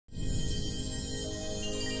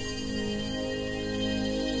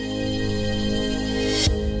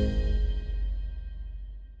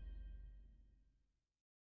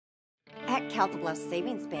Bluffs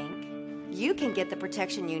Savings Bank, you can get the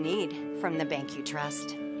protection you need from the bank you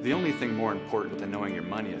trust. The only thing more important than knowing your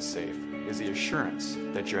money is safe is the assurance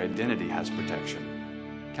that your identity has protection.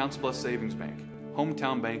 Bluffs Savings Bank,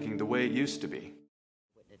 hometown banking the way it used to be.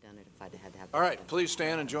 All right, please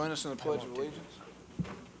stand and join us in the Pledge of Allegiance.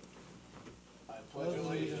 I pledge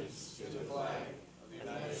allegiance to the flag of the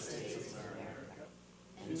United States of America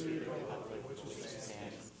and to the republic which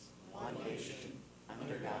stands, one nation,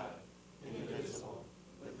 under God, indivisible,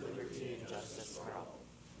 with liberty and justice for all.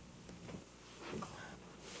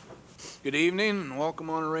 Good evening and welcome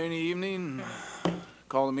on a rainy evening.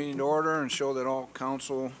 Call the meeting to order and show that all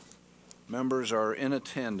council members are in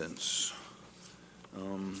attendance.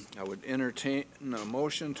 I would entertain a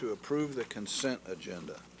motion to approve the consent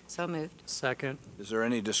agenda. So moved. Second. Is there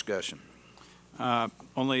any discussion?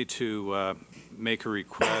 Only to make a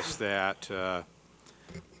request that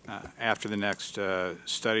after the next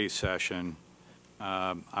study session,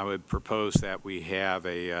 I would propose that we have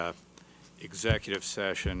a executive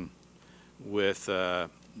session with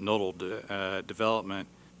nodal development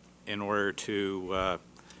in order to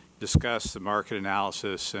discuss the market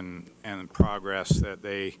analysis and progress that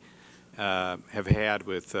they have had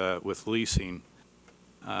with leasing.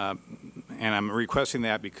 And I'm requesting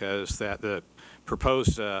that because the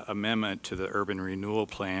proposed amendment to the urban renewal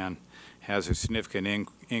plan has a significant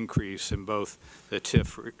increase in both the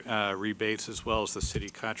TIF rebates as well as the city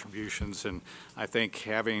contributions, and I think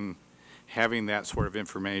having that sort of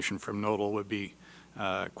information from nodal would be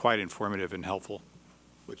quite informative and helpful.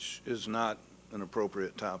 Which is not an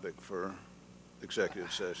appropriate topic for executive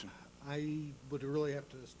session. I would really have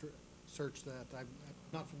to search that. I'm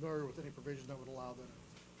not familiar with any provision that would allow that.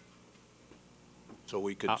 So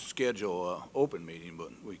we could schedule an open meeting,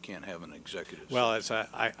 but we can't have an executive Well, session.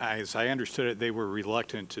 as I understood it, they were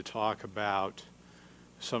reluctant to talk about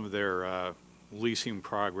some of their leasing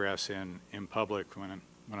progress in public when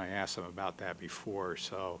I asked them about that before.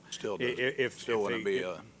 So Still wouldn't be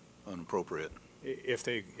inappropriate. If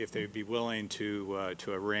they'd be willing to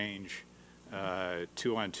arrange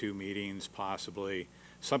 2-on-2 meetings, possibly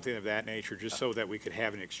something of that nature, just so that we could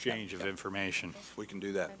have an exchange of information. We can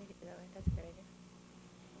do that. That's a good idea.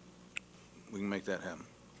 We can make that happen.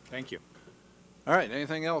 Thank you. All right,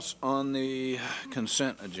 anything else on the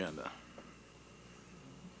consent agenda?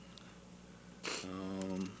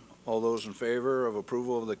 All those in favor of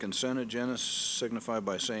approval of the consent agenda signify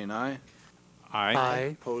by saying aye.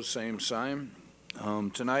 Aye. Opposed, same sign.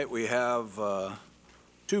 Tonight we have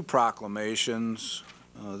two proclamations,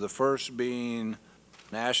 the first being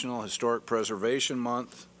National Historic Preservation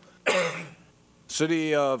Month.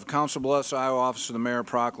 City of Council Bluffs, Iowa Office of the Mayor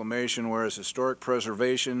proclamation, whereas historic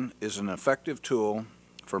preservation is an effective tool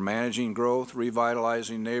for managing growth,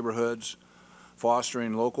 revitalizing neighborhoods,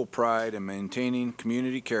 fostering local pride, and maintaining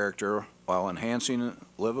community character while enhancing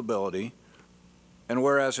livability. And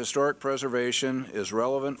whereas historic preservation is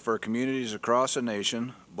relevant for communities across the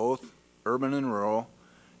nation, both urban and rural,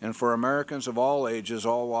 and for Americans of all ages,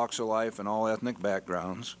 all walks of life, and all ethnic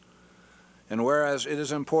backgrounds. And whereas it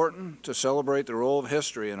is important to celebrate the role of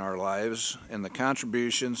history in our lives and the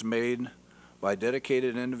contributions made by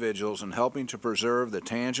dedicated individuals in helping to preserve the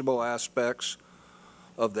tangible aspects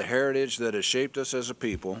of the heritage that has shaped us as a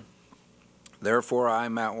people, therefore, I,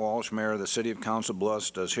 Matt Walsh, Mayor of the City of Council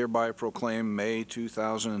Bluffs, does hereby proclaim May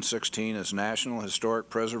 2016 as National Historic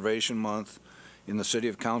Preservation Month in the City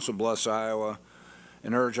of Council Bluffs, Iowa,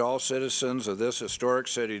 and urge all citizens of this historic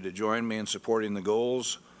city to join me in supporting the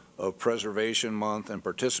goals of Preservation Month and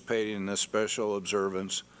participating in this special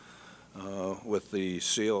observance with the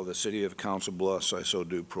seal of the City of Council Bluffs. I so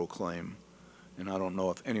do proclaim. And I don't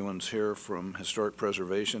know if anyone's here from Historic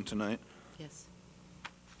Preservation tonight. Yes.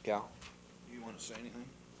 Cal, do you want to say anything?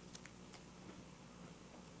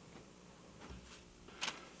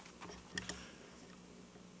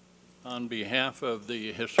 On behalf of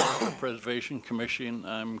the Historical Preservation Commission,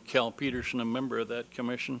 I'm Cal Peterson, a member of that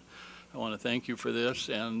commission. I want to thank you for this,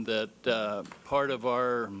 and that part of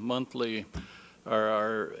our monthly or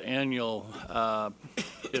our annual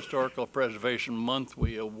Historical Preservation Month,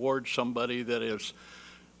 we award somebody that has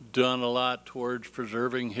done a lot towards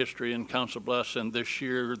preserving history in Council Bluffs, and this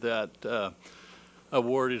year that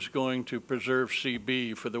award is going to Preserve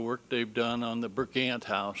CB for the work they've done on the Brigant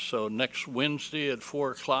House. So next Wednesday at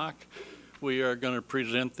 4 o'clock, we are going to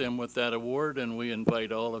present them with that award, and we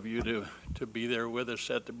invite all of you to be there with us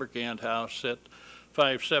at the Brigant House at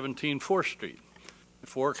 517 4th Street.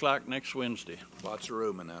 4 o'clock next Wednesday. Lots of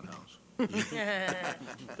room in that house.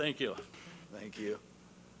 Thank you. Thank you.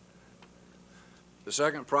 The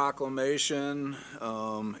second proclamation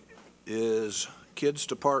is Kids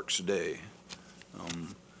to Parks Day.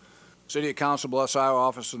 City Council, Bluffs, Iowa,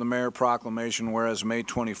 Office of the Mayor proclamation, whereas May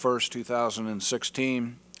 21st,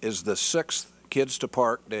 2016 is the 6th Kids to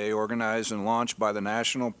Park Day organized and launched by the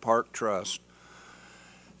National Park Trust.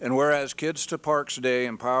 And whereas Kids to Parks Day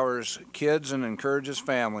empowers kids and encourages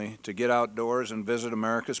family to get outdoors and visit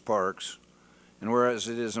America's parks. And whereas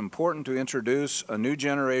it is important to introduce a new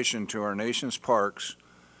generation to our nation's parks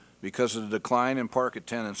because of the decline in park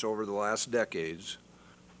attendance over the last decades.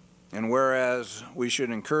 And whereas we should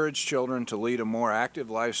encourage children to lead a more active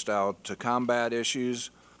lifestyle to combat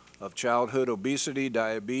issues of childhood obesity,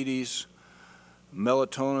 diabetes,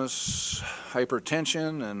 melatonin,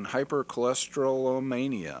 hypertension, and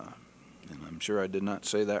hypercholesterolemania. And I'm sure I did not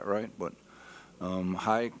say that right, but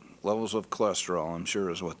high levels of cholesterol, I'm sure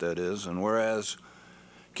is what that is. And whereas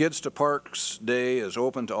Kids to Parks Day is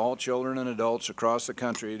open to all children and adults across the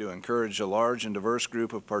country to encourage a large and diverse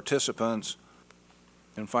group of participants.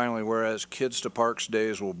 And finally, whereas Kids to Parks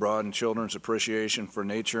Days will broaden children's appreciation for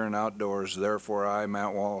nature and outdoors, therefore I,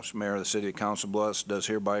 Matt Walsh, Mayor of the City of Council Bluffs, does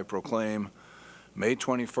hereby proclaim May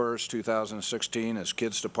 21st, 2016 as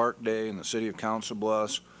Kids to Park Day in the City of Council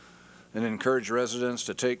Bluffs, and encourage residents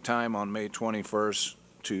to take time on May 21st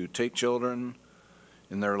to take the children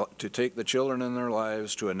in their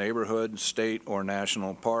lives to a neighborhood, state, or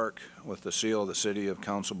national park. With the seal of the City of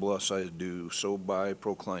Council Bluffs, I do so by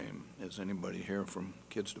proclaim. Is anybody here from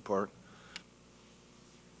Kids to Park?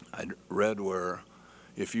 I read where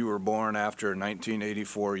if you were born after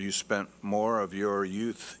 1984, you spent more of your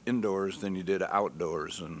youth indoors than you did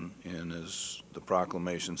outdoors, and as the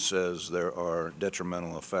proclamation says, there are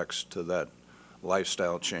detrimental effects to that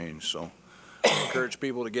lifestyle change. So I encourage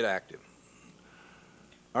people to get active.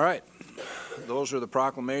 All right, those are the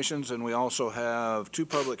proclamations, and we also have 2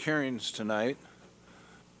 public hearings tonight.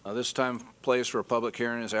 This time, place for a public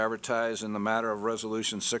hearing is advertised in the matter of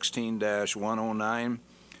Resolution 16-109,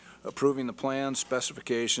 approving the plans,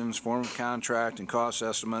 specifications, form of contract, and cost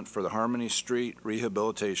estimate for the Harmony Street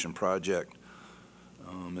Rehabilitation Project.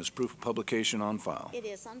 Is proof of publication on file? It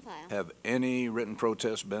is on file. Have any written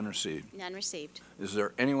protests been received? None received. Is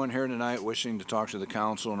there anyone here tonight wishing to talk to the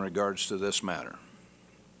council in regards to this matter?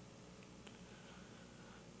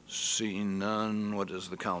 Seeing none, what is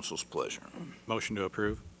the council's pleasure? Motion to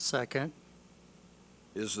approve. Second.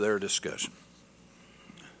 Is there discussion?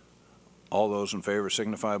 All those in favor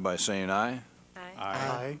signify by saying aye.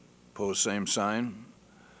 Aye. Opposed, same sign.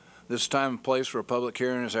 This time and place for a public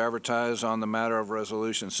hearing is advertised on the matter of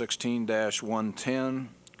Resolution 16-110,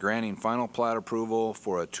 granting final plat approval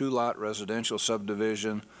for a 2-lot residential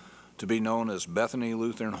subdivision to be known as Bethany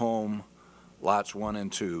Lutheran Home, Lots 1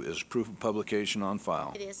 and 2. Is proof of publication on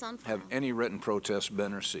file? It is on file. Have any written protests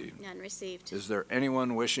been received? None received. Is there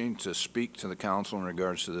anyone wishing to speak to the council in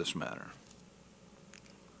regards to this matter?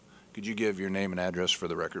 Could you give your name and address for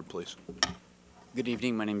the record, please? Good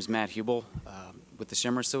evening. My name is Matt Hubel with the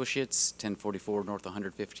Shimmer Associates, 1044 North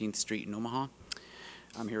 115th Street in Omaha.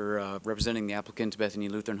 I'm here representing the applicant, Bethany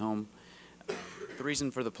Lutheran Home. The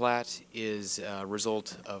reason for the plat is a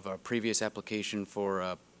result of a previous application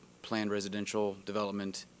for planned residential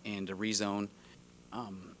development and a rezone.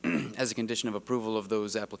 As a condition of approval of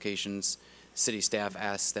those applications, city staff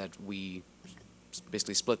asks that we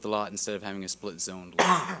basically split the lot instead of having a split zoned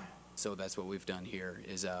lot. So that's what we've done here,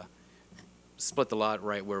 is split the lot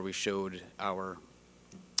right where we showed our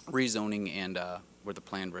rezoning and where the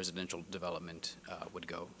planned residential development would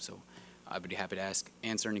go. So I'd be happy to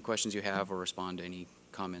answer any questions you have or respond to any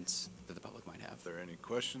comments that the public might have. Are there any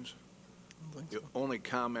questions? The only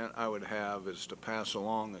comment I would have is to pass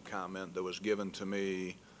along a comment that was given to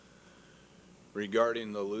me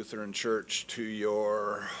regarding the Lutheran Church to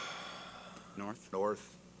your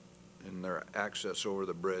north and their access over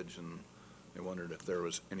the bridge, and they wondered if there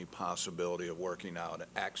was any possibility of working out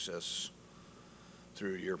access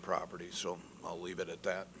through your property. So I'll leave it at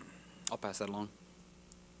that. I'll pass that along.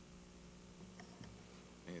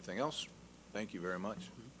 Anything else? Thank you very much.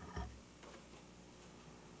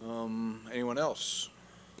 Anyone else?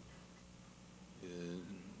 In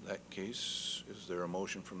that case, is there a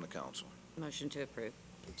motion from the council? Motion to approve.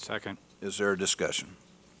 Second. Is there a discussion?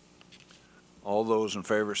 All those in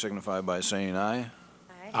favor signify by saying aye.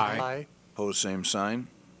 Aye. Opposed, same sign.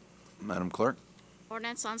 Madam Clerk?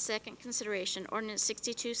 Ordinance on second consideration. Ordinance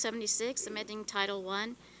 6276, amending Title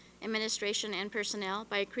I, Administration and Personnel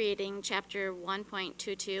by creating Chapter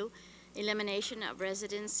 1.22, Elimination of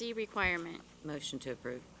Residency Requirement. Motion to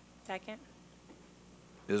approve. Second.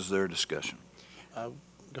 Is there discussion? Go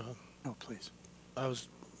ahead. Oh, please. I was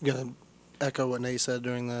going to echo what Nate said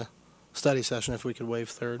during the study session, if we could waive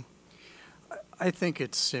third. I think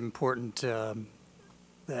it's important that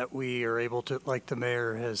that we are able to, like the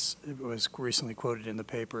mayor was recently quoted in the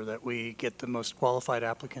paper, that we get the most qualified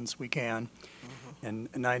applicants we can.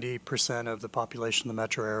 And 90% of the population of the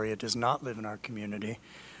metro area does not live in our community.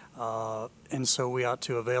 And so we ought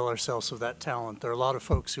to avail ourselves of that talent. There are a lot of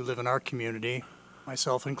folks who live in our community,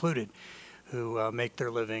 myself included, who make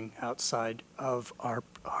their living outside of our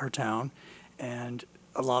town. And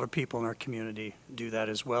a lot of people in our community do that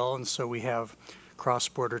as well. And so we have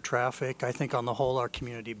cross-border traffic. I think on the whole, our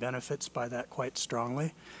community benefits by that quite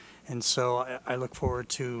strongly. And so I look forward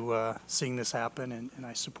to seeing this happen, and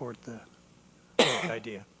I support the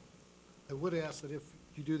idea. I would ask that if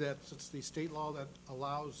you do that, since the state law that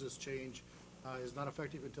allows this change is not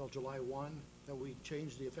effective until July 1, that we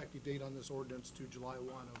change the effective date on this ordinance to July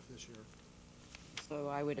 1 of this year. So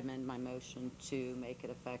I would amend my motion to make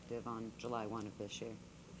it effective on July 1 of this year.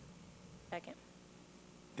 Second.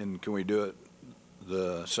 And can we do it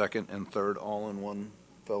the second and third all in one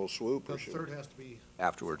fell swoop? The Or should third has to be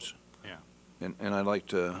afterwards? Yeah. And I'd like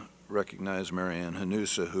to recognize Marianne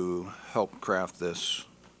Hanusa, who helped craft this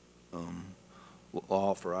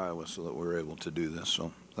law for Iowa so that we're able to do this.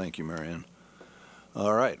 So thank you, Marianne.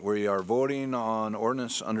 All right, we are voting on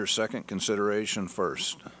ordinance under second consideration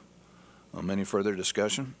first. Any further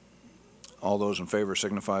discussion? All those in favor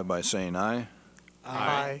signify by saying aye.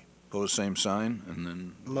 Aye. Opposed, same sign, and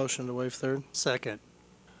then Motion to waive third. Second.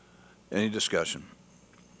 any discussion?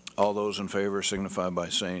 All those in favor signify by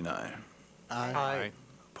saying aye. Aye.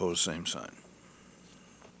 Opposed, same sign.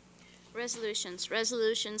 Resolutions.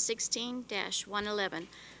 Resolution 16-111,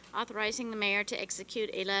 authorizing the mayor to execute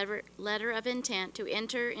a letter of intent to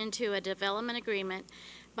enter into a development agreement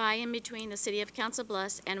by and between the City of Council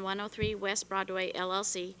Bluffs and 103 West Broadway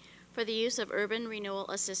LLC for the use of urban renewal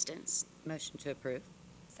assistance. Motion to approve.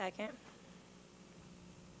 Second.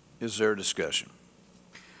 Is there discussion?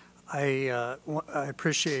 I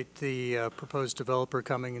appreciate the proposed developer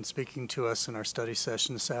coming and speaking to us in our study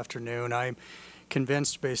session this afternoon. I'm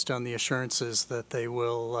convinced, based on the assurances, that they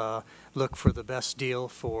will look for the best deal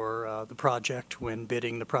for the project when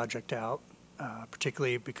bidding the project out,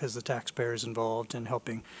 particularly because the taxpayer is involved in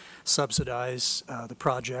helping subsidize the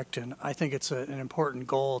project. And I think it's an important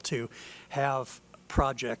goal to have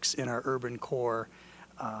projects in our urban core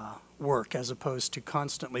work as opposed to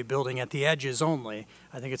constantly building at the edges only.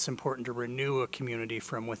 I think it's important to renew a community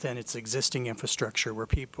from within its existing infrastructure where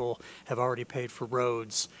people have already paid for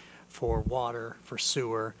roads, for water, for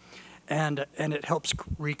sewer, and it helps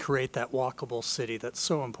recreate that walkable city that's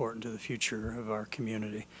so important to the future of our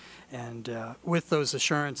community. And with those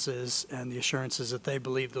assurances and the assurances that they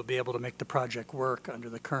believe they'll be able to make the project work under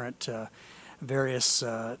the current various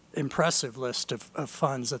impressive list of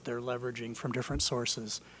funds that they're leveraging from different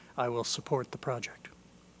sources, I will support the project.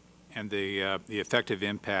 And the effective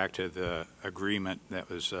impact of the agreement that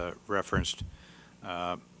was referenced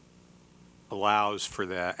allows for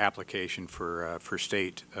the application for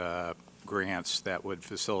state grants that would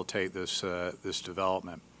facilitate this this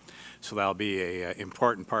development. So that'll be an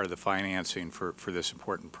important part of the financing for this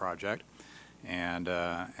important project, and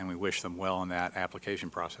we wish them well in that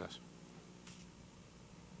application process.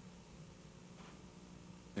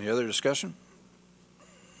 Any other discussion?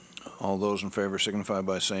 All those in favor signify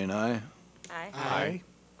by saying aye. Aye. Aye.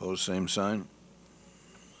 Opposed, same sign.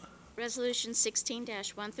 Resolution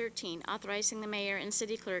 16-113, authorizing the mayor and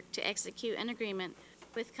city clerk to execute an agreement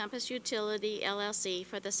with Compass Utility LLC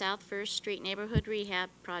for the South First Street Neighborhood Rehab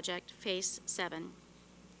Project, Phase 7.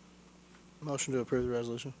 Motion to approve the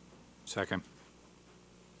resolution. Second.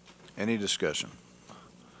 Any discussion?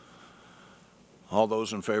 All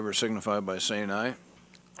those in favor signify by saying aye.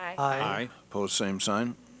 Aye. Opposed, same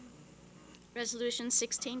sign. Resolution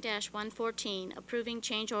 16-114, approving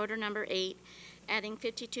change order number 8, adding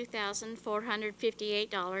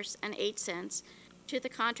 $52,458.08 to the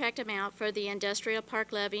contract amount for the Industrial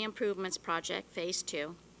Park Levy Improvements Project, Phase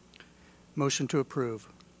 2. Motion to approve.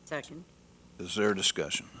 Second. Is there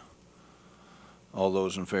discussion? All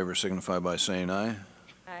those in favor signify by saying aye.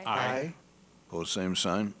 Aye. Opposed, same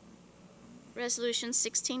sign. Resolution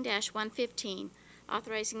 16-115,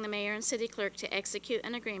 authorizing the mayor and city clerk to execute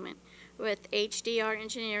an agreement with HDR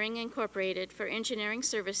Engineering Incorporated for engineering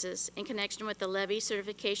services in connection with the levee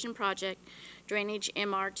certification project, Drainage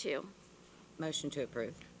MR2. Motion to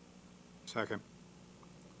approve. Second.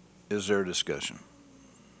 Is there discussion?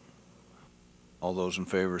 All those in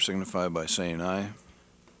favor signify by saying aye.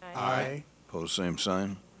 Aye. Opposed, same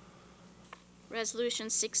sign. Resolution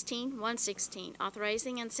 16-116,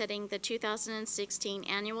 authorizing and setting the 2016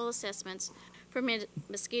 annual assessments for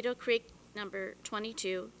Mosquito Creek Number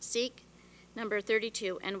 22, Seek, number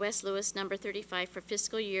 32, and West Lewis, number 35, for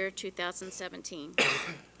fiscal year 2017.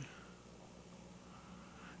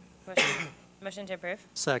 Motion to approve.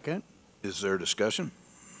 Second. Is there discussion?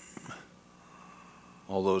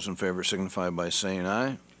 All those in favor signify by saying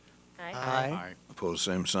aye. Aye. Opposed,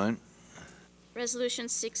 same sign. Resolution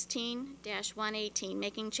 16-118,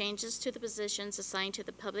 making changes to the positions assigned to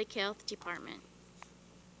the Public Health Department.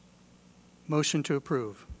 Motion to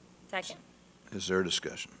approve. Second. Is there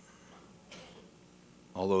discussion?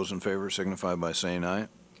 All those in favor signify by saying aye.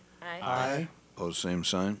 Aye. Opposed, same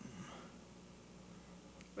sign.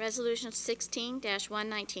 Resolution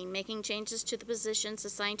 16-119, making changes to the positions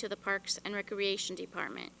assigned to the Parks and Recreation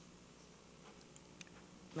Department.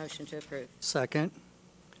 Motion to approve. Second.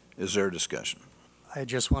 Is there discussion? I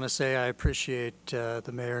just want to say I appreciate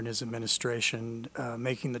the mayor and his administration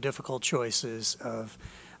making the difficult choices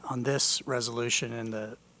on this resolution and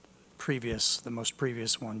the most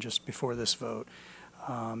previous one just before this vote.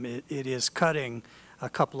 It is cutting a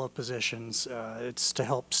couple of positions. It's to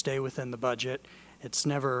help stay within the budget. It's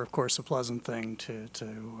never, of course, a pleasant thing to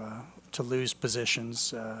lose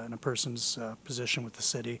positions in a person's position with the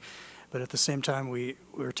city. But at the same time,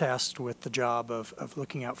 we're tasked with the job of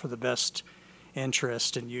looking out for the best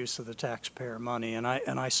interest and use of the taxpayer money. And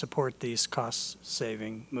I support these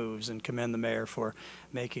cost-saving moves and commend the mayor for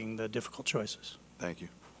making the difficult choices. Thank you.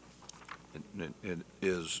 It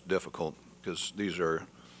is difficult because these are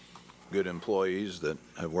good employees that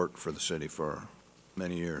have worked for the city for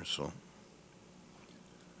many years, so.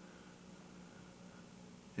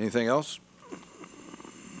 Anything else?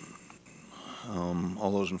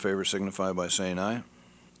 All those in favor signify by saying aye.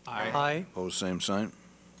 Aye. Opposed, same sign.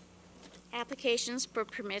 Applications for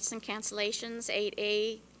permits and cancellations,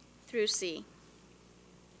 8A through C.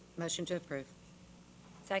 Motion to approve.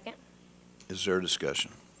 Second. Is there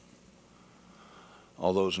discussion?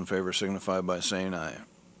 All those in favor signify by saying aye.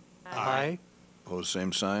 Aye. Opposed,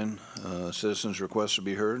 same sign. Citizens' requests to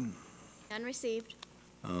be heard. None received.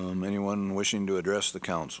 Anyone wishing to address the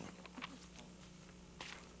council?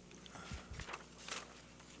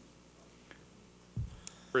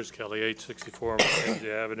 Bruce Kelly, 864 Mackenzie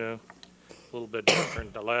Avenue. A little bit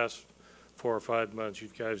different. The last 4 or 5 months, you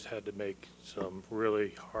guys had to make some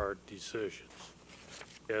really hard decisions.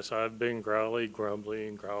 Yes, I've been growly, grumbly,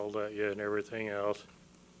 and growled at you and everything else,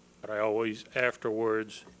 but I always,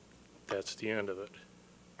 afterwards, that's the end of it.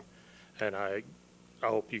 And I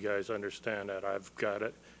hope you guys understand that. I've got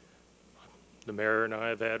it. The mayor and I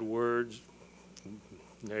have had words.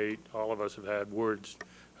 Nate, all of us have had words,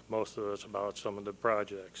 most of us, about some of the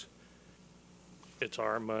projects. It's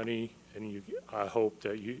our money, and I hope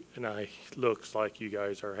that you, and looks like you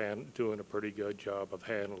guys are doing a pretty good job of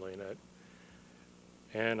handling it.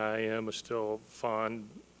 And I am still fond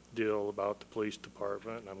deal about the police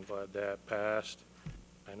department, and I'm glad that passed.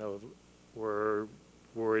 I know we're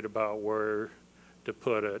worried about where to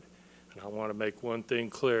put it, and I want to make one thing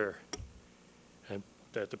clear, and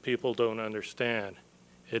that the people don't understand.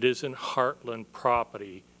 It isn't Heartland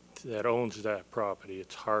property that owns that property.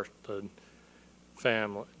 It's Heartland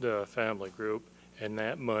family, the family group, and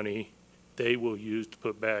that money they will use to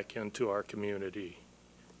put back into our community,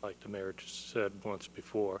 like the mayor just said once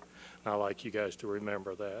before. And I'd like you guys to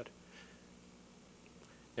remember that.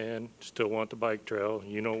 And still want the bike trail,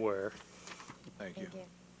 you know where. Thank you.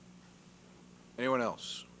 Anyone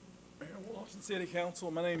else? Mayor Washington City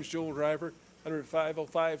Council, my name is Joel Driver,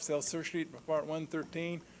 10505 South Sur Street, Part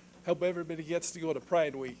 113. Hope everybody gets to go to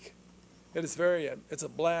Pride Week. It is it's a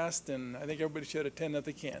blast, and I think everybody should attend if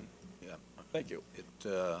they can. Yeah. Thank you.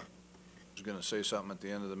 I was going to say something at the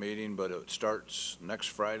end of the meeting, but it starts next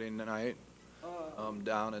Friday night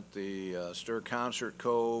down at the Stir Concert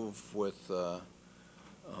Cove with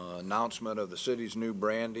announcement of the city's new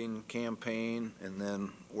branding campaign, and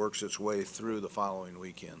then works its way through the following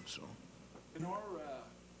weekend. So. And our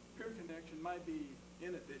Peer Connection might be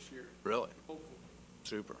in it this year. Really? Hopefully.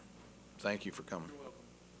 Super. Thank you for coming. You're welcome.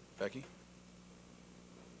 Becky?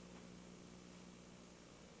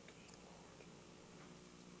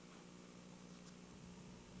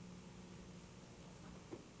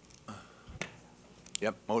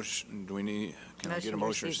 Yep, motion, do we need, can I get a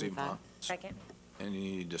motion to receive? Second.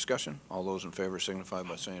 Any discussion? All those in favor signify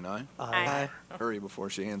by saying aye. Aye. Hurry before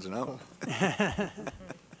she hands it out.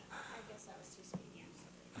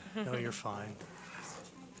 No, you're fine.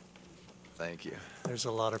 Thank you. There's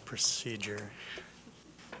a lot of procedure.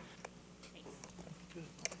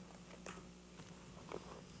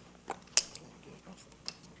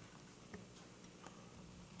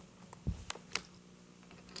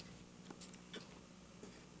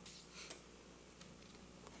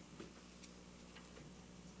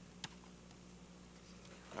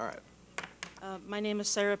 My name is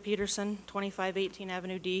Sarah Peterson, 2518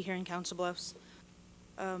 Avenue D here in Council Bluffs.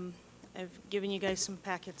 I've given you guys some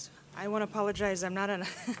packets. I want to apologize. I'm not a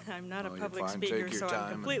I'm not a public speaker, so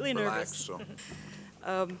I'm completely nervous.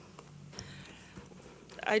 I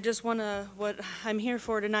just want to. What I'm here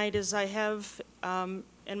for tonight is I have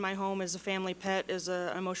in my home as a family pet is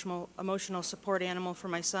a emotional support animal for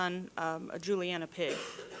my son, a Juliana pig.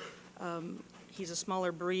 He's a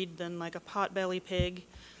smaller breed than like a potbelly pig.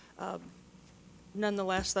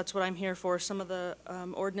 Nonetheless, that's what I'm here for. Some of the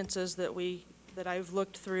ordinances that I've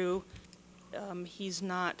looked through, he's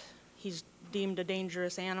deemed a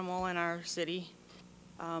dangerous animal in our city,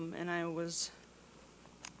 and I was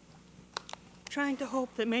trying to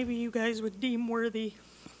hope that maybe you guys would deem worthy,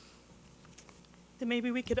 that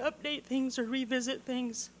maybe we could update things or revisit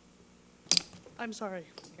things. I'm sorry.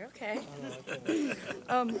 You're okay. It's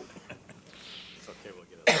okay, we'll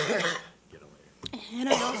get it later. And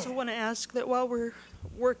I also want to ask that while we're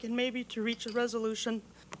working maybe to reach a resolution,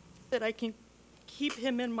 that I can keep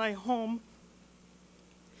him in my home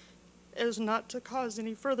as not to cause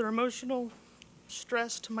any further emotional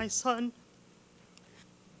stress to my son.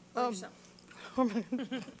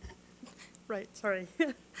 Right, sorry.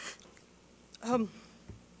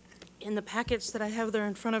 In the packets that I have there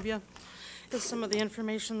in front of you is some of the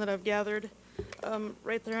information that I've gathered.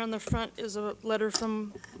 Right there on the front is a letter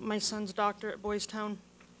from my son's doctor at Boys Town.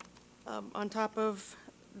 On top of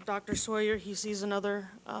Dr. Sawyer, he sees another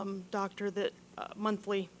doctor that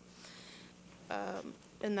monthly,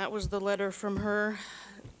 and that was the letter from her.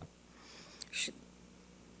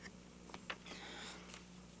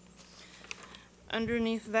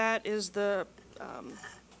 Underneath that is a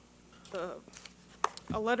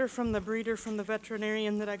letter from the breeder from the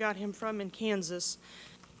veterinarian that I got him from in Kansas.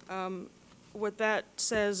 What that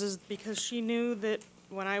says is because she knew that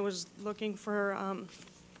when I was looking for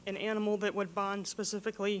an animal that would bond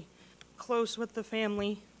specifically close with the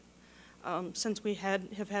family, since we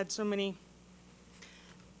have had so many,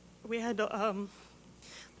 we had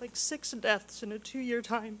like 6 deaths in a 2-year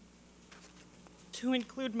time, to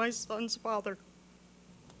include my son's father.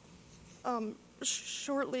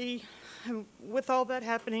 Shortly, with all that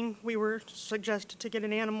happening, we were suggested to get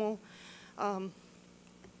an animal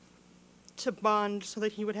to bond so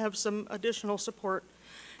that he would have some additional support.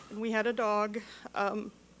 And we had a dog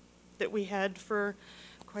that we had for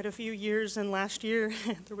quite a few years, and last year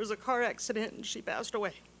there was a car accident and she passed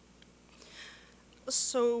away.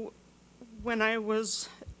 So when I was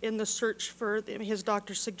in the search for, his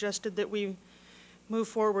doctor suggested that we move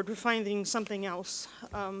forward with finding something else,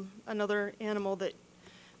 another animal that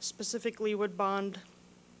specifically would bond,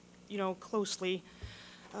 closely.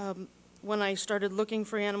 When I started looking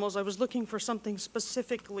for animals, I was looking for something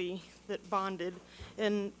specifically that bonded,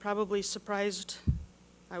 and probably surprised,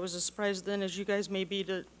 I was as surprised then as you guys may be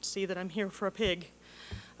to see that I'm here for a pig.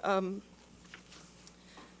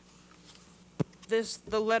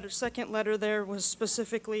 The second letter there was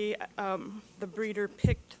specifically, the breeder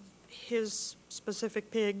picked his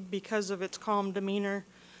specific pig because of its calm demeanor.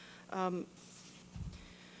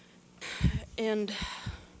 And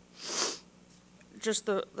just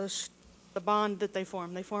the bond that they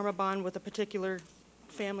form. They form a bond with a particular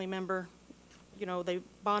family member. They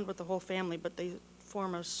bond with the whole family, but they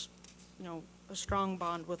form a strong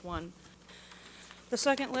bond with one. The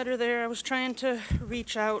second letter there, I was trying to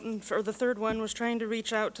reach out, and for the third one was trying to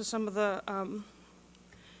reach out to some of the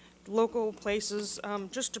local places,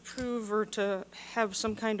 just to prove or to have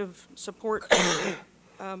some kind of support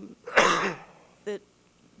that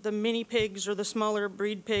the mini pigs or the smaller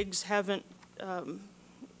breed pigs haven't,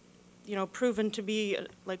 proven to be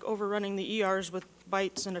like overrunning the ERs with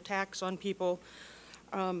bites and attacks on people.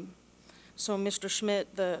 So Mr.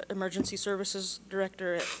 Schmidt, the emergency services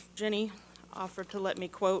director at Jenny, offered to let me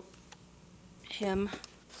quote him.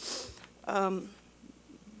 The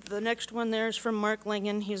next one there is from Mark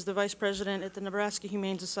Langen. He's the vice president at the Nebraska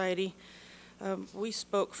Humane Society. We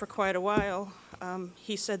spoke for quite a while.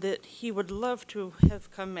 He said that he would love to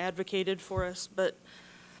have come advocated for us, but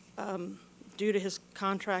due to his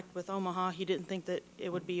contract with Omaha, he didn't think that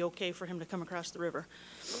it would be okay for him to come across the river.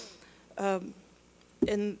 And,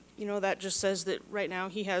 that just says that right now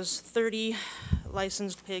he has 30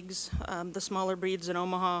 licensed pigs. The smaller breeds in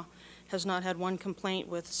Omaha has not had one complaint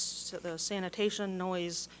with the sanitation,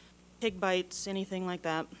 noise, pig bites, anything like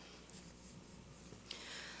that.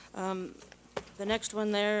 The next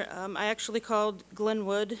one there, I actually called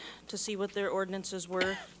Glenwood to see what their ordinances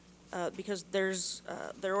were, because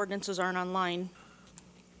their ordinances aren't online.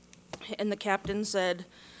 And the captain said,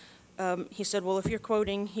 he said, well, if you're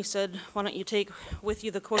quoting, he said, why don't you take with you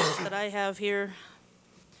the quotes that I have here.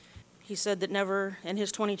 He said that never in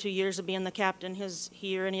his 22 years of being the captain,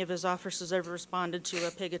 he or any of his officers ever responded to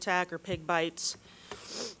a pig attack or pig bites.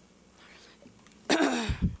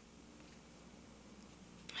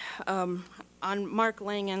 On Mark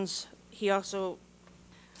Langen's, he also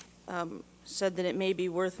said that it may be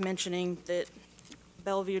worth mentioning that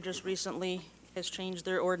Bellevue just recently has changed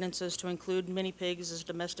their ordinances to include mini pigs as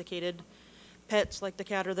domesticated pets like the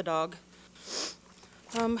cat or the dog.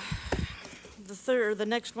 The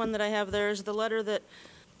next one that I have there is the letter that,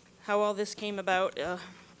 how all this came about.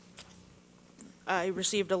 I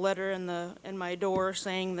received a letter in my door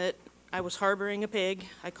saying that I was harboring a pig.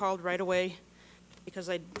 I called right away because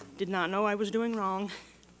I did not know I was doing wrong.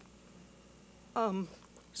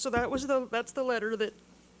 So that's the letter that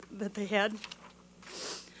they had.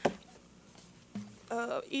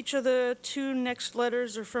 Each of the two next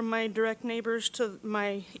letters are from my direct neighbors to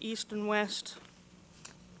my east and west,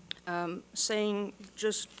 saying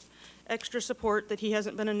just extra support that he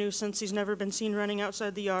hasn't been a nuisance. He's never been seen running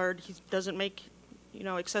outside the yard. He doesn't make,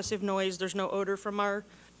 excessive noise. There's no odor from our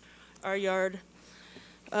yard.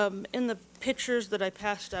 In the pictures that I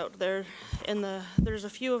passed out there, there's a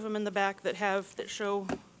few of them in the back that show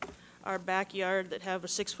our backyard that have a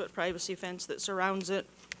 6-foot privacy fence that surrounds it.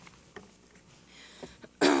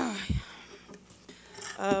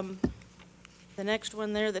 The next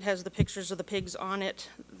one there that has the pictures of the pigs on it,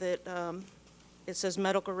 that it says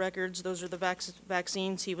medical records. Those are the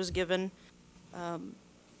vaccines he was given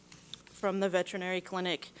from the veterinary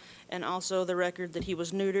clinic, and also the record that he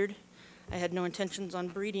was neutered. I had no intentions on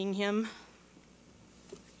breeding him.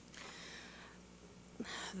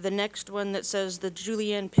 The next one that says the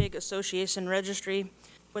Julienne Pig Association Registry,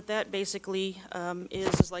 what that basically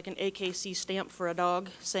is like an AKC stamp for a dog,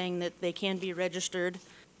 saying that they can be registered,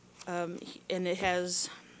 and it has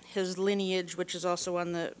his lineage, which is also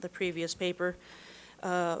on the previous paper.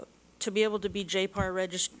 To be able to be JPAR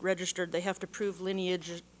registered, they have to prove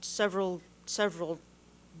lineage several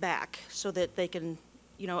back so that they can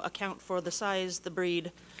account for the size, the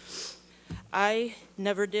breed. I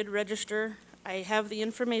never did register. I have the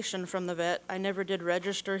information from the vet. I never did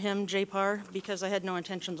register him JPAR because I had no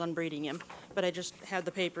intentions on breeding him. But I just had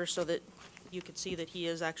the paper so that you could see that he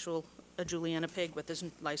is a Juliana pig with his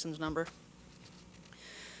license number.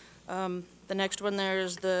 The next one there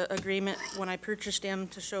is the agreement when I purchased him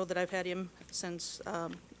to show that I've had him since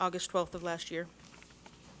August 12th of last year.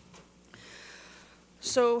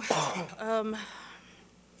 So,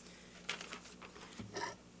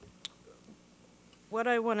 what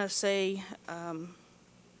I want to say,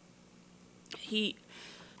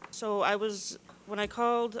 when I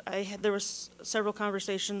called, there was several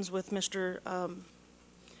conversations with Mr.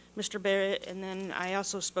 Barrett, and then I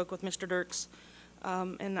also spoke with Mr. Dirks,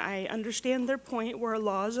 and I understand their point where a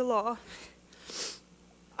law is a law.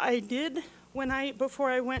 I did, before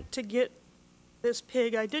I went to get this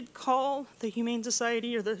pig, I did call the Humane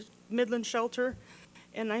Society or the Midland Shelter,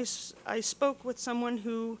 and I spoke with someone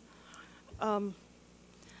who,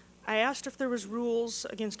 I asked if there was rules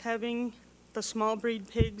against having the small breed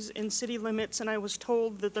pigs in city limits, and I was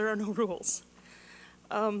told that there are no rules.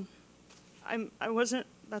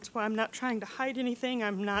 That's why I'm not trying to hide anything.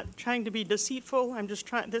 I'm not trying to be deceitful. I'm just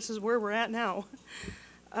this is where we're at now.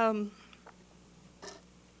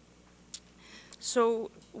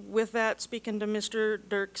 So with that, speaking to Mr.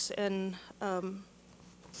 Dirks and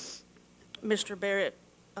Mr. Barrett,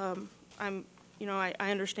 I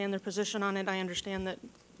understand their position on it. I understand that,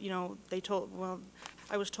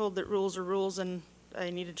 I was told that rules are rules and I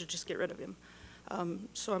needed to just get rid of him.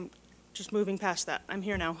 So I'm just moving past that. I'm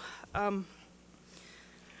here now.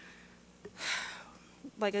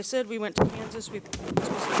 Like I said, we went to Kansas. We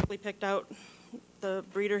specifically picked out, the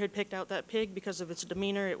breeder had picked out that pig because of its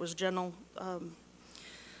demeanor. It was gentle. I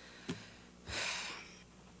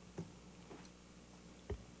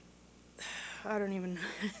don't even.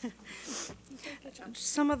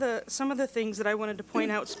 Some of the things that I wanted to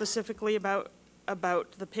point out specifically about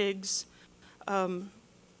the pigs,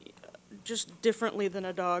 just differently than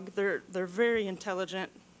a dog. They're very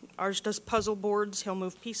intelligent. Ours does puzzle boards. He'll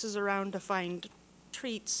move pieces around to find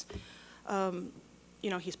treats.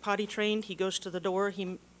 He's potty trained. He goes to the door.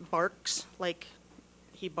 He barks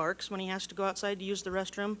when he has to go outside to use the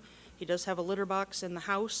restroom. He does have a litter box in the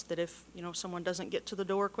house that if, someone doesn't get to the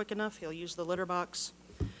door quick enough, he'll use the litter box.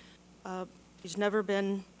 He's never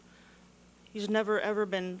ever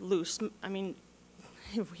been loose. I mean,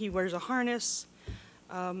 he wears a harness.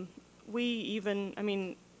 I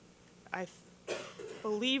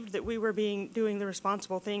believed that we were doing the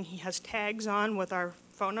responsible thing. He has tags on with our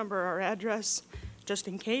phone number, our address, just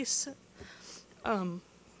in case.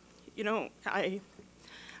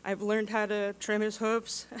 I've learned how to trim his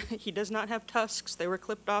hoofs. He does not have tusks. They were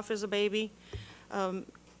clipped off as a baby. You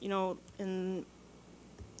know, and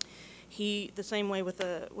the same way with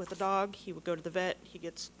a dog, he would go to the vet. He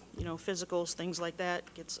gets, you know, physicals, things like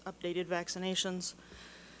that, gets updated vaccinations.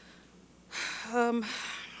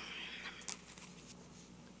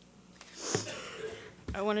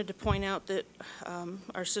 I wanted to point out that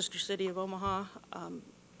our sister city of Omaha,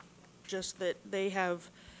 just that they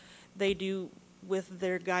do with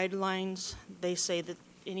their guidelines, they say that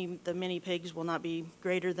the mini pigs will not be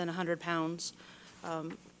greater than 100 pounds.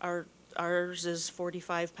 Ours is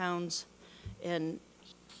 45 pounds, and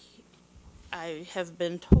I have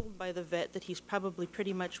been told by the vet that he's probably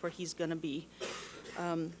pretty much where he's going to be.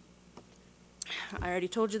 I already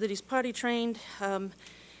told you that he's potty trained.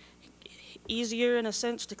 Easier in a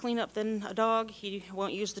sense to clean up than a dog. He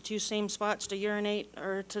won't use the two same spots to urinate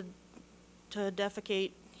or to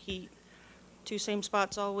defecate. Two same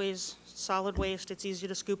spots always, solid waste. It's easy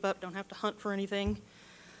to scoop up, don't have to hunt for anything.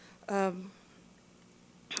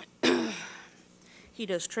 He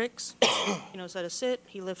does tricks. He knows how to sit.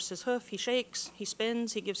 He lifts his hoof. He shakes. He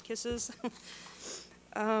spins. He gives kisses.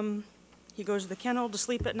 He goes to the kennel to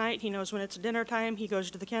sleep at night. He knows when it's dinner time. He goes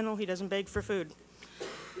to the kennel. He doesn't beg for food.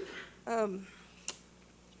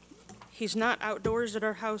 He's not outdoors at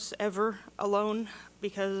our house ever alone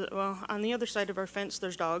because, well, on the other side of our fence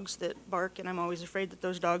there's dogs that bark, and I'm always afraid that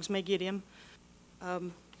those dogs may get him.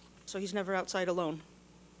 So he's never outside alone.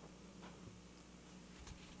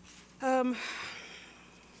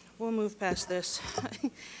 We'll move past this.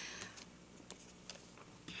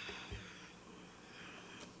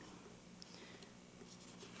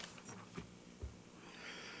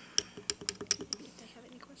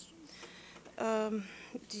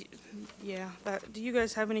 Do you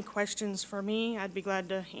guys have any questions for me? I'd be glad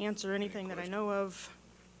to answer anything that I know of.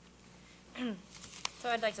 So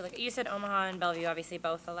I'd like to look, you said Omaha and Bellevue obviously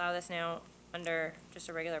both allow this now under just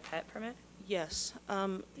a regular pet permit? Yes.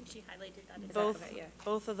 I think she highlighted that.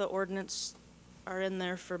 Both of the ordinance are in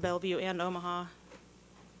there for Bellevue and Omaha,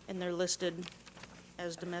 and they're listed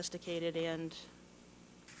as domesticated and...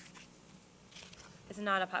 It's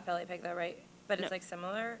not a potbelly pig though, right? But No. it's like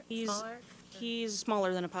smaller? He's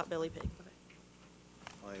smaller than a potbelly pig.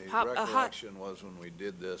 My recollection was when we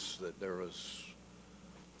did this, that there was,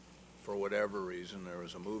 for whatever reason, there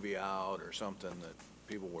was a movie out or something that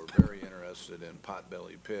people were very interested in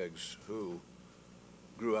potbelly pigs who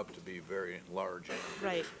grew up to be very large animals.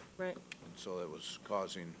 Right, right. And so that was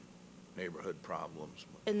causing neighborhood problems.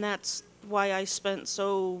 And that's why I spent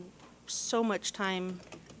so much time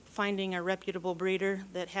finding a reputable breeder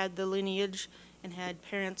that had the lineage and had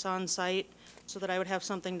parents on site so that I would have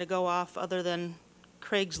something to go off other than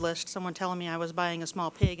Craigslist, someone telling me I was buying a small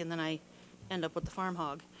pig and then I end up with the farm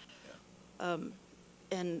hog.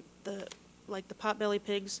 And like the potbelly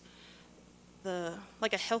pigs,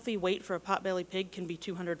 like a healthy weight for a potbelly pig can be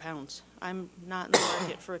 200 pounds. I'm not in the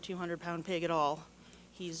market for a 200-pound pig at all.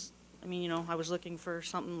 I mean, you know, I was looking for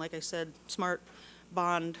something, like I said, smart,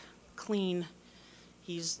 bond, clean.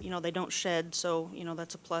 You know, they don't shed, so, you know,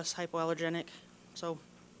 that's a plus, hypoallergenic. So,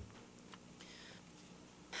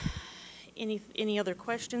 any other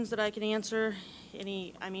questions that I can answer? I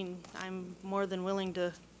mean, I'm more than willing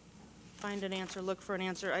to find an answer, look for an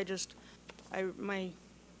answer.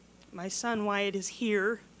 My son Wyatt is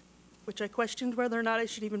here, which I questioned whether or not I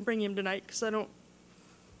should even bring him tonight, because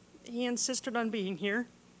he insisted on being here.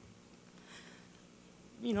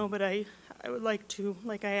 You know, but I would like to,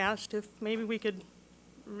 like I asked, if maybe we could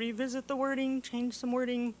revisit the wording, change some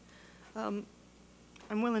wording.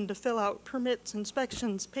 I'm willing to fill out permits,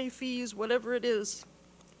 inspections, pay fees, whatever it is.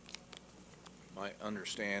 My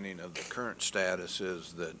understanding of the current status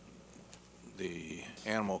is that the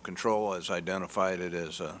animal control has identified it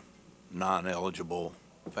as a non-eligible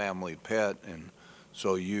family pet, and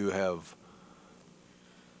so you have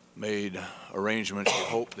made arrangements you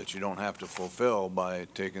hope that you don't have to fulfill by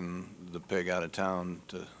taking the pig out of town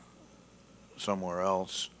to somewhere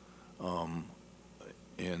else.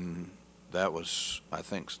 That was, I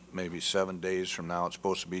think, maybe 7 days from now it's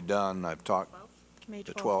supposed to be done. I've talked May 12th.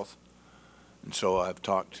 the 12th. And so I've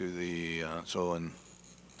talked to so in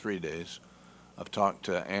 3 days, I've talked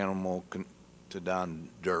to Don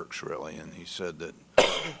Dirks, really, and he said that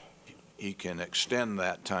he can extend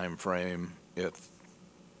that time frame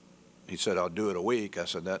he said, I'll do it a week. I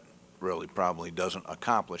said, that really probably doesn't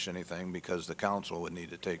accomplish anything because the council would need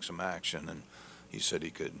to take some action, and he said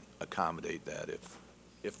he could accommodate that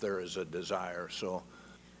if there is a desire. So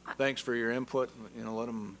thanks for your input. You know, let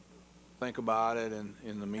them think about it, and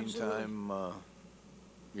in the meantime,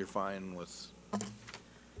 you're fine with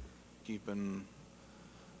keeping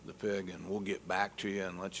the pig, and we'll get back to you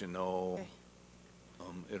and let you know.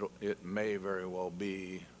 Okay. It may very well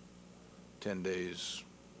be 10 days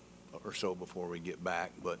or so before we get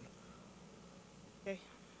back, but Okay,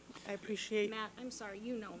 I appreciate. Matt, I'm sorry,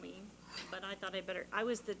 you know me, but I thought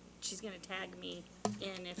she's gonna tag me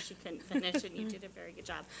in if she couldn't finish, and you did a very good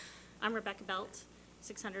job. I'm Rebecca Belt,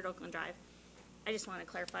 600 Oakland Drive. I just want to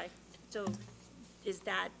clarify, so is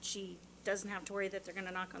that she doesn't have to worry that they're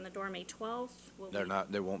gonna knock on the door May 12th?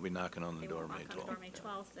 they won't be knocking on the door May 12th. They won't knock on the door May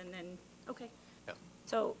 12th, and then, okay.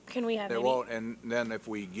 So can we have They maybe? won't, and then if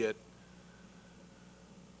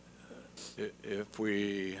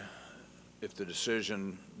the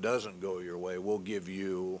decision doesn't go your way, we'll give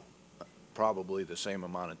you probably the same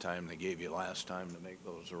amount of time they gave you last time to make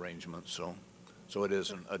those arrangements, so it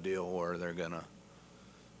isn't a deal where they're gonna.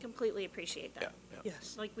 Completely appreciate that. Yeah.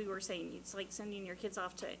 Yes. Like we were saying, it's like sending your kids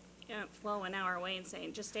off to Flo an hour away and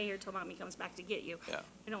saying, just stay here till mommy comes back to get you. Yeah.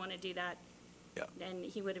 We don't want to do that. Yeah. And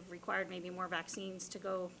he would have required maybe more vaccines to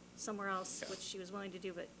go somewhere else, which she was willing to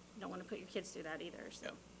do, but you don't want to put your kids through that either, so.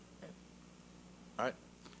 Yeah. All right,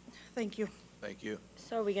 Thank you. thank you.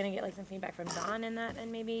 So are we gonna get like some feedback from Don in that and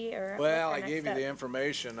maybe, or? Well, what's our I next gave you step? the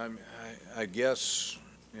information. I guess,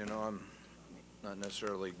 I'm not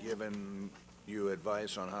necessarily giving you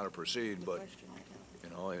advice on how to proceed, but,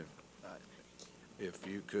 if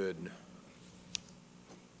you could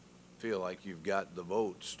feel like you've got the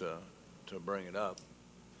votes to bring it up,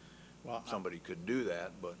 Well, somebody could do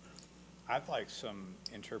that, but. I'd like some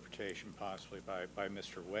interpretation possibly by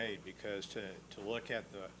Mr. Wade, because to look at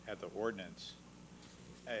the ordinance,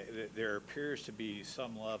 there appears to be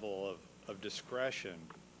some level of discretion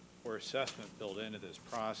or assessment built into this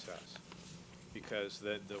process, because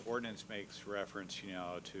the ordinance makes reference,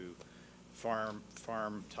 to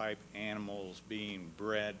farm type animals being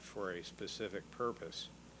bred for a specific purpose.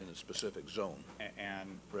 In a specific zone.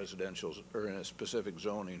 And residential, or in a specific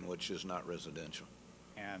zoning, which is not residential.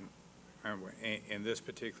 And in this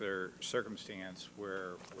particular circumstance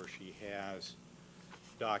where she has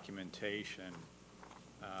documentation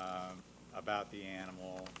about the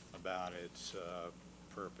animal, about its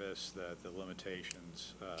purpose, the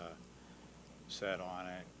limitations set on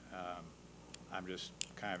it, I'm just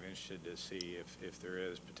kind of interested to see if there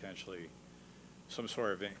is potentially some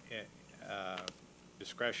sort of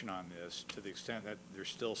discretion on this, to the extent that there's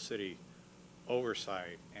still city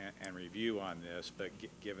oversight and review on this, but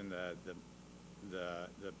given the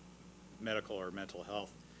medical or mental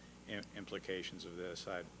health implications of this,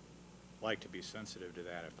 I'd like to be sensitive to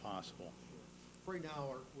that if possible. Right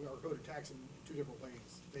now, our code of tax them in two different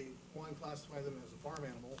ways. They, one, classify them as a farm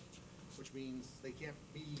animal, which means they can't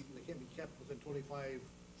be kept within 25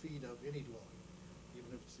 feet of any dwelling, even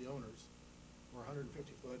if it's the owners, or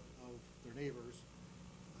 150 foot of their neighbors,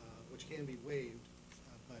 which can be waived,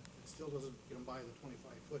 but it still doesn't get them by the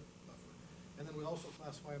 25-foot buffer. And then we also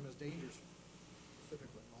classify them as dangerous,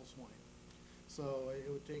 specifically, all swine. So it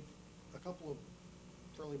would take a couple of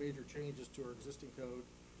fairly major changes to our existing code.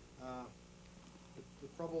 The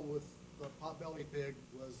trouble with the potbelly pig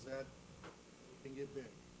was that it can get big.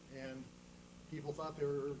 And people thought they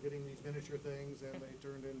were getting these miniature things, and they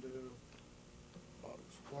turned into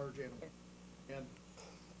large animals. And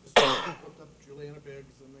this looked up Juliana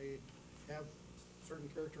pigs, and they have certain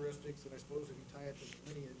characteristics, and I suppose if you tie it to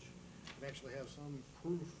the lineage, you can actually have some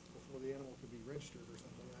proof before the animal could be registered or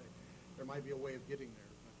something. There might be a way of getting there.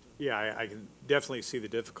 But, Yeah, I can definitely see the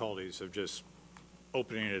difficulties of just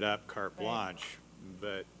opening it up carte blanche,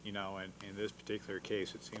 but, in this particular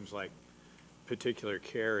case, it seems like particular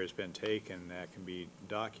care has been taken that can be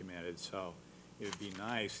documented, so it would be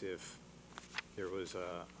nice if there was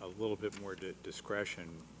a little bit more discretion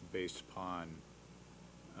based upon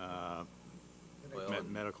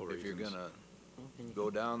medical reasons. If you're gonna go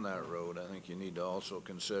down that road, I think you need to also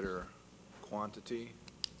consider quantity,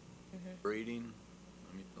 breeding,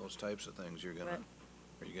 those types of things. You're gonna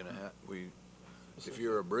have, if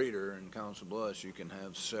you're a breeder in Council Bluffs, you can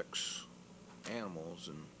have 6 animals,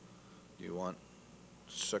 and you want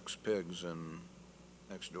 6 pigs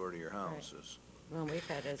next door to your houses. Well, we've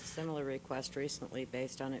had a similar request recently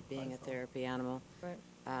based on it being a therapy animal. Right.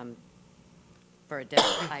 For a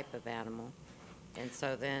different type of animal. And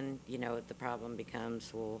so then, the problem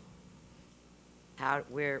becomes, well,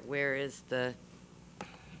 where is the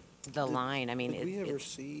line? I mean, Did we ever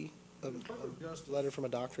see a letter from a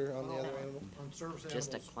doctor on the other animal? On service Just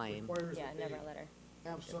a animals, claim. requires Yeah, that never they a letter.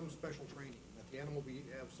 have some special training, that the animal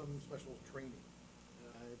have some special training.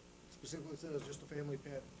 It specifically says just a family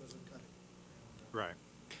pet doesn't cut it. Right.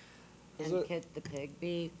 And could the pig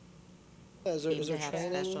be Is deemed there to have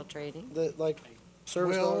training? special training? That, like,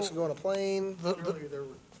 service Well, dogs can go on a plane? Really,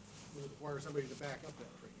 would require somebody to back up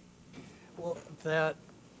that training. Well, that,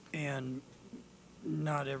 and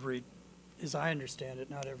not every, as I understand it,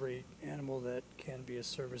 not every animal that can be a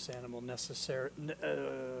service animal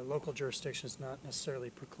local jurisdiction is not necessarily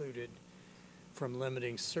precluded from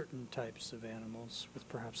limiting certain types of animals, with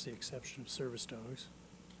perhaps the exception of service dogs.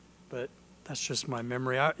 But that's just my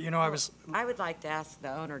memory. I would like to ask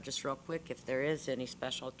the owner just real quick if there is any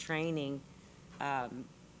special training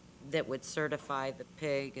that would certify the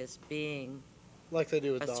pig as being Like they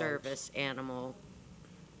do with a dogs. service animal.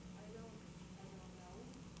 I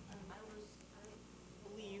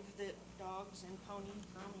believe that dogs and ponies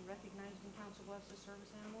are only recognized in Council Bluffs as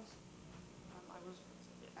service animals. I was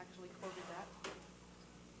actually quoted that.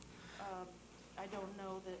 I don't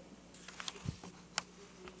know that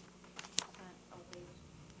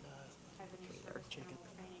have any service animal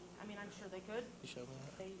training. I mean, I'm sure they could. They're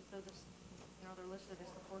listed as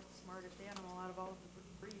the fourth smartest animal out of all of the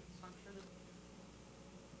breeds, so I'm sure that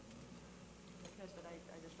they could, but I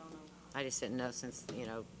just don't know. I just didn't know since,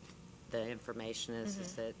 the information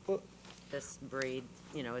is that this breed,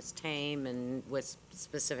 is tame and was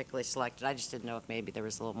specifically selected. I just didn't know if maybe there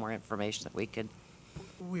was a little more information that we could.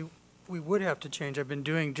 We would have to change. I've been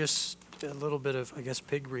doing just a little bit of, I guess,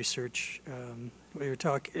 pig research. We were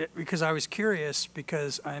talking because I was curious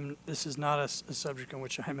because this is not a subject on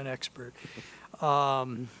which I'm an expert.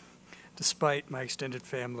 Despite my extended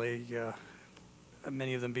family,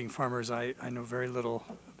 many of them being farmers, I know very little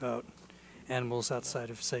about animals outside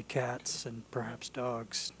of, say, cats and perhaps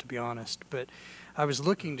dogs, to be honest. But I was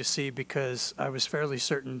looking to see because I was fairly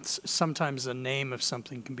certain sometimes the name of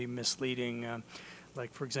something can be misleading.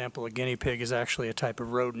 Like, for example, a guinea pig is actually a type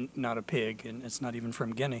of rodent, not a pig, and it's not even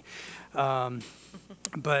from Guinea,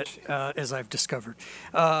 but as I've discovered.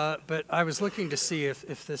 But I was looking to see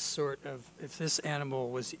if this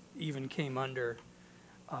animal even came under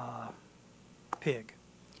pig,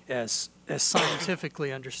 as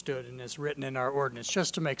scientifically understood and as written in our ordinance,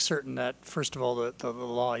 just to make certain that, first of all, the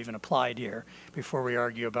law even applied here before we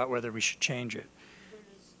argue about whether we should change it.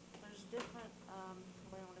 There's different,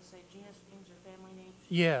 what I want to say, genus names or family names.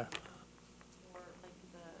 Yeah. Or like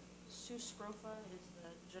the Suscrofa is the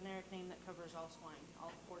generic name that covers all swine,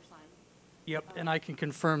 all porcine. Yep, and I can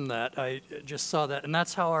confirm that. I just saw that, and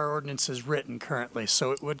that's how our ordinance is written currently,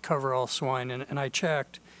 so it would cover all swine, and I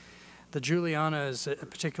checked. The Juliana is a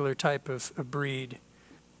particular type of breed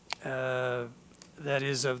that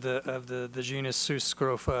is of the genus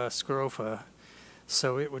Suscrofa.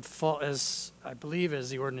 So it would fall, as I believe as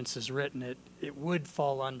the ordinance is written, it would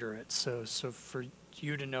fall under it. So for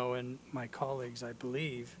you to know, and my colleagues, I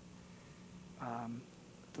believe,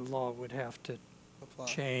 the law would have to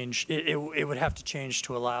change. It would have to change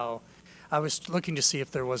to allow. I was looking to see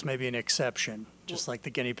if there was maybe an exception, just like the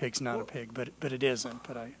guinea pig's not a pig, but it isn't.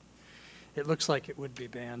 But it looks like it would be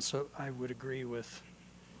banned. So I would agree with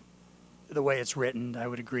the way it's written. I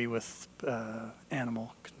would agree with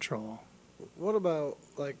animal control. What about,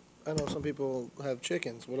 like, I know some people have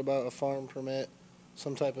chickens. What about a farm permit,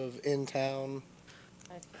 some type of in-town?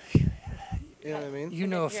 You know what I mean? You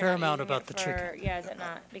know a fair amount about the chicken. Yeah, is it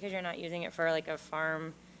not, because you're not using it for like a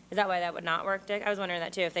farm, is that why that would not work, Dick? I was wondering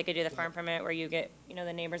that too, if they could do the farm permit where you get,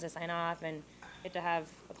 the neighbors to sign off and get to have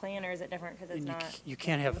a plan, or is it different because it's not? You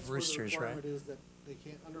can't have That's where the roosters, right? requirement is that they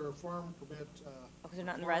can't, under a farm permit, Because they're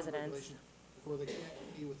not in the farm residence. regulation, Before they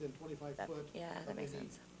can't be within 25 foot. Yeah, of that makes any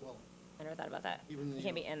sense. dwelling. I never thought about that. Even You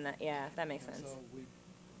can't be in that, yeah, that makes And sense.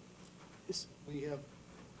 so we have,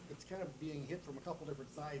 it's kind of being hit from a couple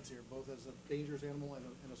different sides here, both as a dangerous animal and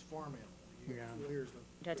a farm animal. You have two layers of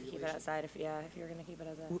You'd have to keep it regulation. outside if you're gonna keep it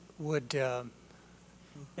as a. Would, and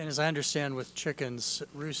as I understand with chickens,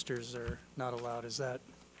 roosters are not allowed, is that?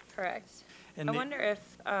 Correct. And I wonder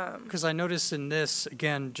if, because I noticed in this,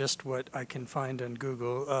 again, just what I can find on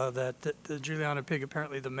Google, that the Juliana pig,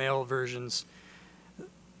 apparently the male versions,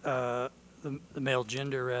 the male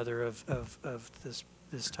gender rather of this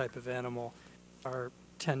type of animal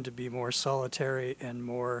tend to be more solitary and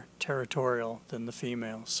more territorial than the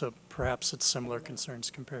female. So perhaps it's similar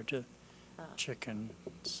concerns compared to chickens.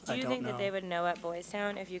 do you think that they would know at Boys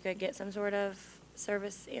Town if you could get some sort of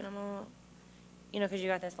service animal? Because you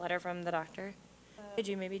got this letter from the doctor. Could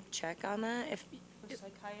you maybe check on that? The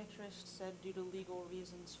psychiatrist said due to legal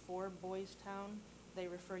reasons for Boys Town, they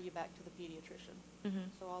refer you back to the pediatrician.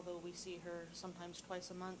 So although we see her sometimes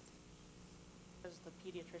twice a month, as the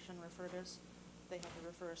pediatrician referred us, they have to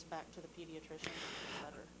refer us back to the pediatrician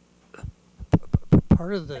letter.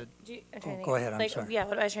 Part of the, go ahead, I'm sorry. Yeah,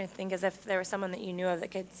 what I was trying to think is if there was someone that you knew of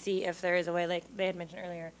that could see if there is a way, like they had mentioned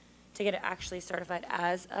earlier, to get it actually certified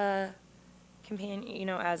as a companion,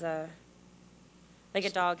 as a Like a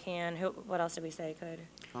dog can, what else did we say could?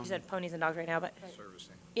 You said ponies and dogs right now, but.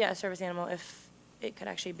 Servicing. Yeah, a service animal, if it could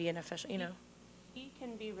actually be an official, He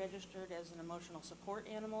can be registered as an emotional support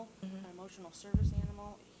animal, Mhm. an emotional service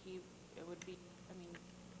animal. It would be, I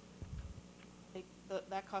mean,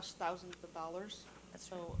 that costs thousands of dollars. That's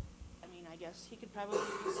so, I mean, I guess he could probably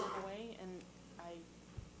be sent away, and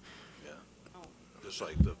Just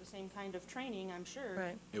like the same kind of training, I'm sure.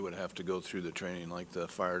 Right. it would have to go through the training like the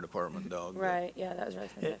fire department dog. that Right, yeah, that was really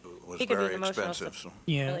expensive. was He could be very an emotional expensive. sup- So.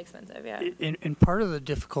 Yeah. Really expensive, yeah. And part of the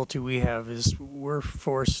difficulty we have is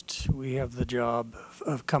we have the job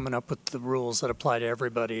of coming up with the rules that apply to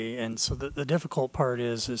everybody. And so the difficult part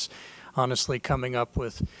is honestly coming up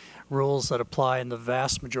with rules that apply in the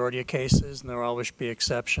vast majority of cases, and there will always be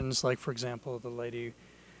exceptions. Like, for example, the lady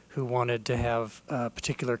who wanted to have a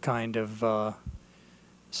particular kind of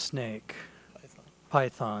snake.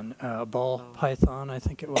 Python, ball python, I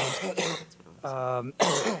think it was.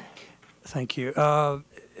 Thank you.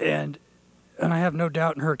 And I have no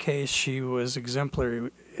doubt in her case she was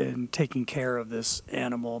exemplary in taking care of this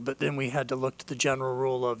animal. But then we had to look to the general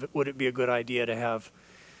rule of would it be a good idea to have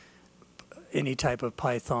any type of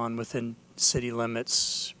python within city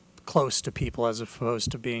limits close to people as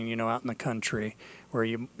opposed to being, out in the country where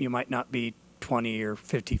you might not be 20 or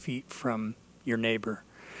 50 feet from your neighbor.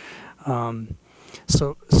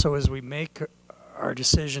 So as we make our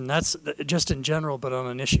decision, that's just in general, but on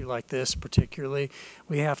an issue like this particularly,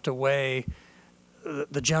 we have to weigh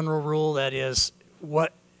the general rule, that is,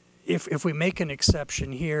 what if we make an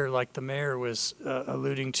exception here, like the mayor was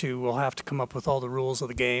alluding to, we'll have to come up with all the rules of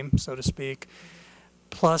the game, so to speak.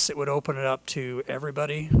 Plus, it would open it up to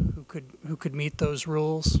everybody who could meet those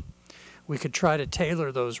rules. We could try to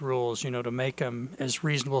tailor those rules, to make them as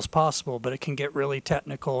reasonable as possible, but it can get really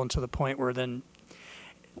technical and to the point where then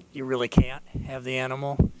you really can't have the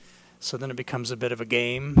animal. So then it becomes a bit of a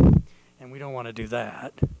game, and we don't want to do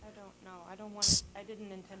that. I don't know. I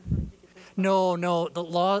didn't intend for it to get this. No, the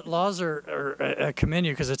laws are I commend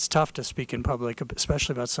you because it's tough to speak in public,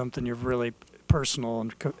 especially about something you're really personal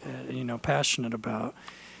and passionate about.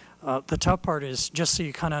 The tough part is, just so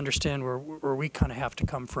you kind of understand where we kind of have to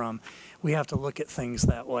come from, we have to look at things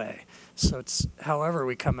that way. So it's however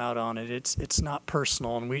we come out on it, it's not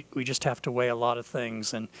personal, and we just have to weigh a lot of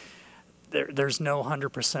things, and there's no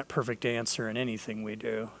 100% perfect answer in anything we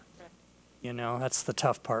do. That's the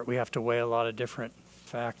tough part. We have to weigh a lot of different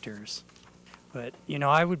factors. But,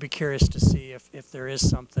 I would be curious to see if there is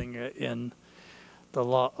something in the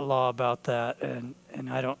law about that, and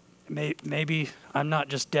I don't, maybe I'm not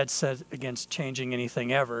just dead set against changing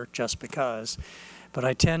anything ever just because, but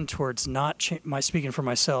I tend towards not, speaking for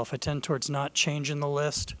myself, I tend towards not changing the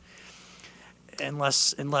list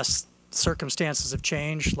unless circumstances have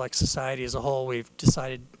changed, like society as a whole, we've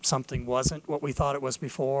decided something wasn't what we thought it was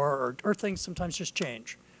before, or things sometimes just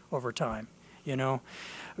change over time,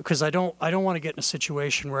 because I don't want to get in a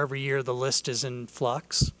situation where every year the list is in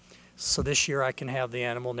flux. So this year I can have the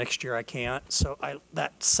animal, next year I can't. So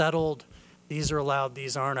that settled, these are allowed,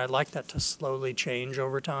 these aren't. I'd like that to slowly change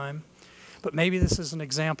over time. But maybe this is an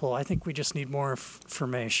example. I think we just need more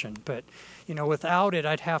information. But, without it,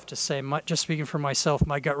 I'd have to say, just speaking for myself,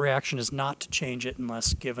 my gut reaction is not to change it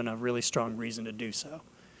unless given a really strong reason to do so.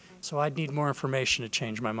 So I'd need more information to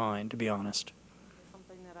change my mind, to be honest.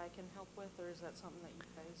 Something that I can help with, or is that something that you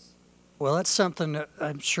guys? Well, that's something that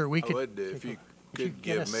I'm sure we could. I would, if you could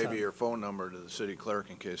give maybe your phone number to the city clerk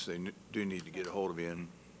in case they do need to get a hold of you and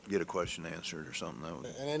get a question answered or something.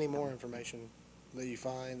 And any more information that you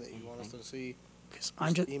find that you want us to see,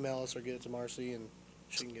 I'm just email us or get it to Marcy and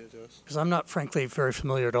she can get it to us. Because I'm not, frankly, very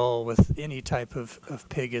familiar at all with any type of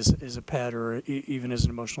pig as a pet or even as an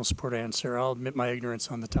emotional support answer. I'll admit my ignorance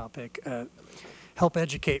on the topic. Help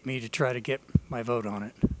educate me to try to get my vote on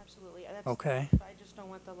it. Absolutely. Okay. I just don't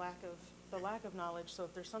want the lack of knowledge. So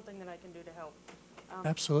if there's something that I can do to help.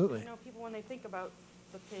 Absolutely. People, when they think about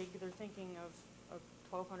the pig, they're thinking of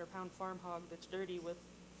a 1,200-pound farm hog that's dirty with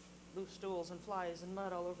loose stools and flies and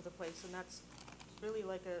mud all over the place, and that's really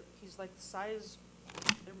he's like the size,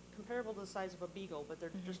 they're comparable to the size of a beagle, but they're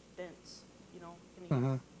just dense, I don't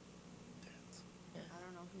know.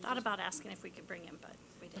 Thought about asking if we could bring him, but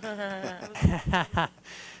we didn't.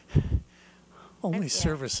 Only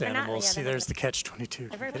service They're not- animals. yeah, See, they're there's the catch-22.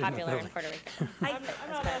 They're very popular in Puerto Rico. I'm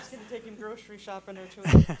not asking to take him grocery shopping or to.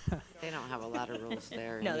 They don't have a lot of rules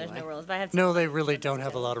there. No, there's no anyway. rules, but I had. No, they really don't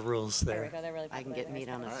have a lot of rules Puerto there. Rico, they're really I can popular get there. meat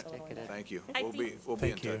on a It's stick little at bit. Thank you. I We'll think- be in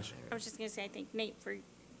Thank you. touch. I was just gonna say, I think, Nate,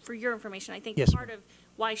 for your information, I think Yes, part of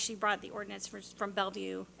why she brought the ordinance from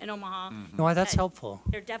Bellevue and Omaha. No, that's that helpful.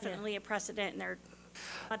 They're definitely a precedent, and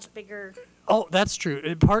much bigger. Oh, that's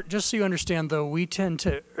true. Just so you understand, though, we tend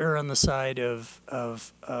to err on the side of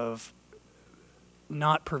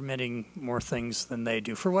not permitting more things than they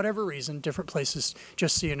do for whatever reason. Different places.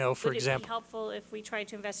 Just so you know, for Would example. it be helpful if we tried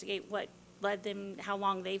to investigate what led them, how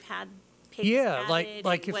long they've had pigs Yeah, added,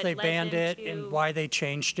 like and if what they led banned them it to- and why they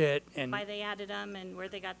changed it, and why they added them and where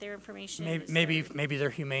they got their information? maybe their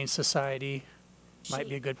humane society might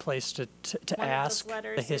be a good place to One of those ask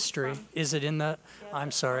letters the is history. from- Is it in the?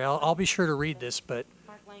 I'm sorry. I'll be sure to read this, but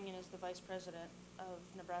Mark Langen is the vice president of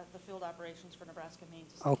the field operations for Nebraska Humane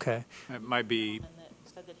Society. okay. It might be. And that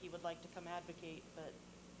said that he would like to come advocate, but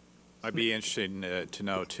I'd be interested to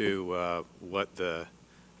know too what the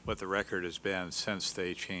record has been since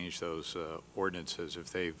they changed those ordinances.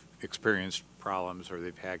 If they've experienced problems or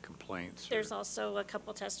they've had complaints. There's also a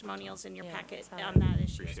couple testimonials in your Yeah, packet that's on that issue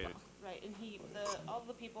as Appreciate well. it. right, and all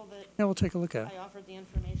the people that Yeah, we'll take a look at it. I offered the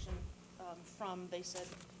information from, they said,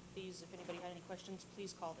 please, if anybody had any questions,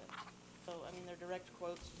 please call them. So, I mean, they're direct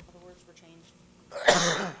quotes, other words were changed.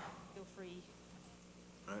 Feel free.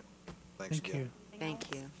 All right. Thanks Thank again. you.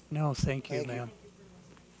 Thank you. No, thank you, Thank you. ma'am.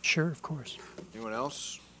 Sure, of course. Anyone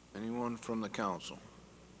else? Anyone from the council?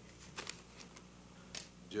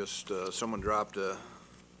 Just, someone dropped a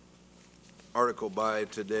article by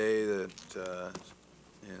today that,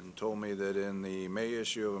 and told me that in the May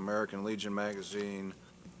issue of American Legion magazine,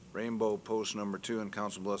 Rainbow Post number 2 in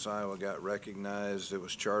Council Bluffs, Iowa got recognized. It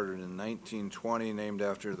was chartered in 1920, named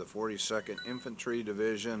after the 42nd Infantry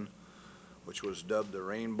Division, which was dubbed the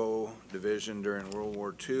Rainbow Division during World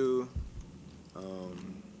War II.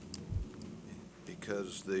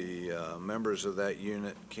 Because the members of that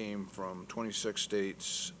unit came from 26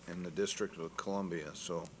 states in the District of Columbia.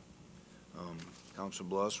 So Council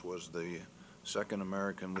Bluffs was the second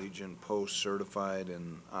American Legion post certified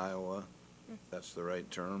in Iowa. That's the right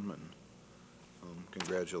term. And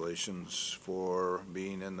congratulations for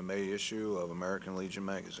being in the May issue of American Legion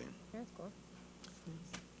magazine. That's cool.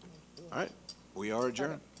 All right, we are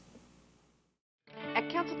adjourned. At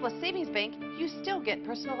Council Plus Savings Bank, you still get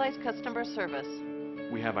personalized customer service.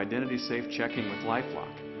 We have identity safe checking with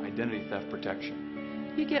LifeLock, identity theft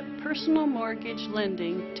protection. You get personal mortgage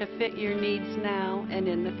lending to fit your needs now and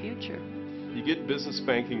in the future. You get business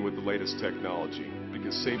banking with the latest technology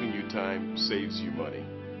because saving you time saves you money.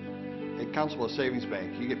 At Council of Savings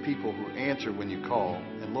Bank, you get people who answer when you call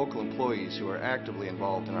and local employees who are actively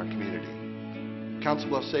involved in our community. Council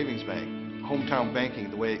Bluffs Savings Bank, hometown banking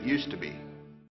the way it used to be.